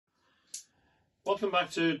Welcome back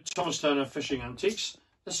to Thomas Turner Fishing Antiques.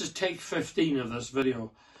 This is take 15 of this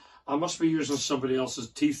video. I must be using somebody else's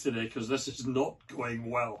teeth today because this is not going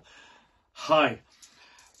well. Hi.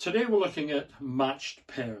 Today we're looking at matched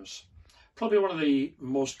pairs. Probably one of the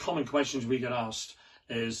most common questions we get asked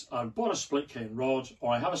is, I've bought a split cane rod,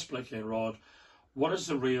 or I have a split cane rod. What is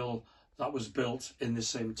the reel that was built in the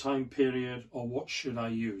same time period, or what should I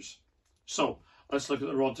use? So let's look at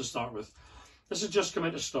the rod to start with. This has just come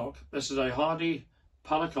into stock. This is a Hardy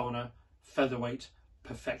Palakona Featherweight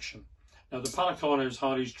Perfection. Now the Palakona is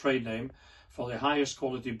Hardy's trade name for the highest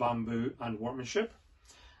quality bamboo and workmanship.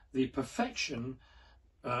 The Perfection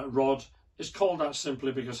rod is called that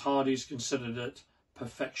simply because Hardy's considered it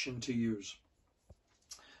perfection to use.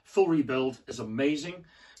 Full rebuild is amazing.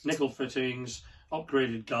 Nickel fittings,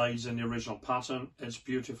 upgraded guides in the original pattern. It's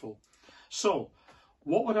beautiful. So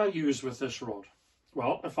what would I use with this rod?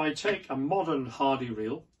 Well, if I take a modern Hardy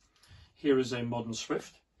reel, here is a modern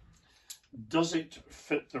Swift. Does it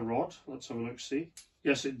fit the rod? Let's have a look, see.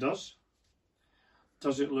 Yes, it does.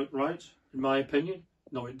 Does it look right? In my opinion,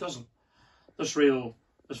 no, it doesn't. This reel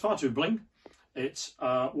is far too bling. It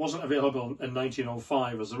wasn't available in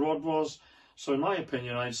 1905 as the rod was. So in my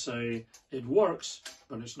opinion, I'd say it works,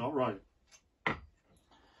 but it's not right.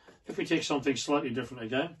 If we take something slightly different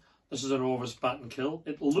again, this is an Orvis Bat and Kill.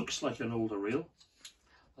 It looks like an older reel.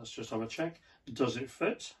 Let's just have a check. Does it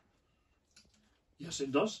fit? Yes,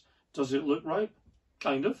 it does. Does it look right?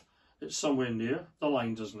 Kind of. It's somewhere near. The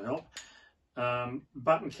line doesn't help.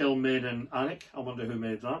 Bat and Kill made in Anik. I wonder who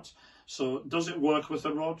made that. So does it work with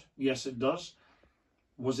the rod? Yes, it does.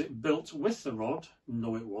 Was it built with the rod?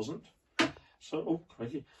 No, it wasn't. So, oh,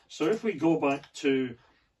 crikey. So if we go back to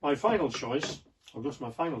my final choice, I'll go to my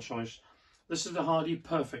final choice. This is the Hardy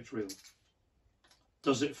Perfect reel.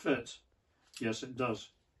 Does it fit? Yes, it does.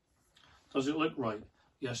 Does it look right?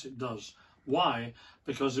 Yes, it does. Why?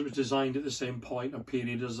 Because it was designed at the same point or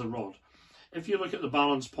period as the rod. If you look at the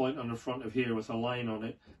balance point on the front of here with a line on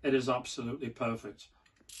it, it is absolutely perfect.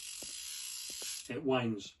 It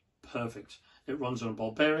winds perfect. It runs on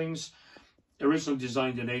ball bearings. Originally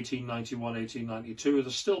designed in 1891, 1892.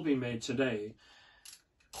 They're still being made today.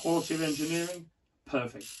 Quality of engineering?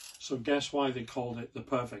 Perfect. So guess why they called it the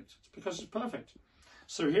Perfect? It's because it's perfect.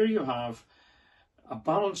 So here you have a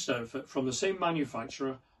balanced outfit from the same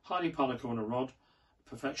manufacturer, Hardy Palakona rod,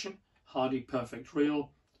 Perfection, Hardy Perfect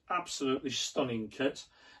reel, absolutely stunning kit.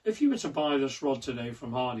 If you were to buy this rod today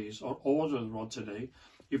from Hardy's or order the rod today,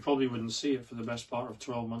 you probably wouldn't see it for the best part of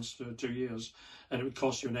 12 months to 2 years, and it would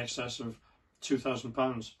cost you in excess of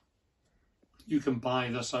 £2,000. You can buy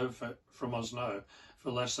this outfit from us now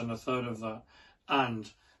for less than a third of that, and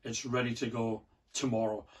it's ready to go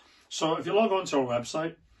tomorrow. So if you log on to our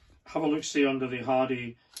website, have a look, see under the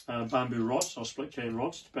Hardy bamboo rods or split cane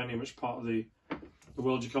rods, depending which part of the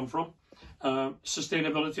world you come from.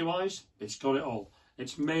 Sustainability wise, it's got it all.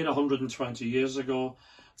 It's made 120 years ago.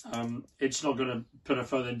 It's not going to put a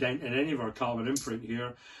further dent in any of our carbon imprint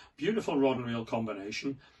here. Beautiful rod and reel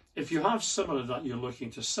combination. If you have similar that you're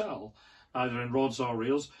looking to sell, either in rods or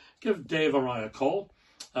reels, give Dave or I a call.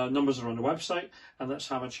 Numbers are on the website, and let's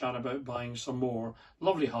have a chat about buying some more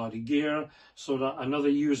lovely Hardy gear so that another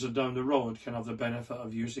user down the road can have the benefit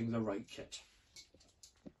of using the right kit.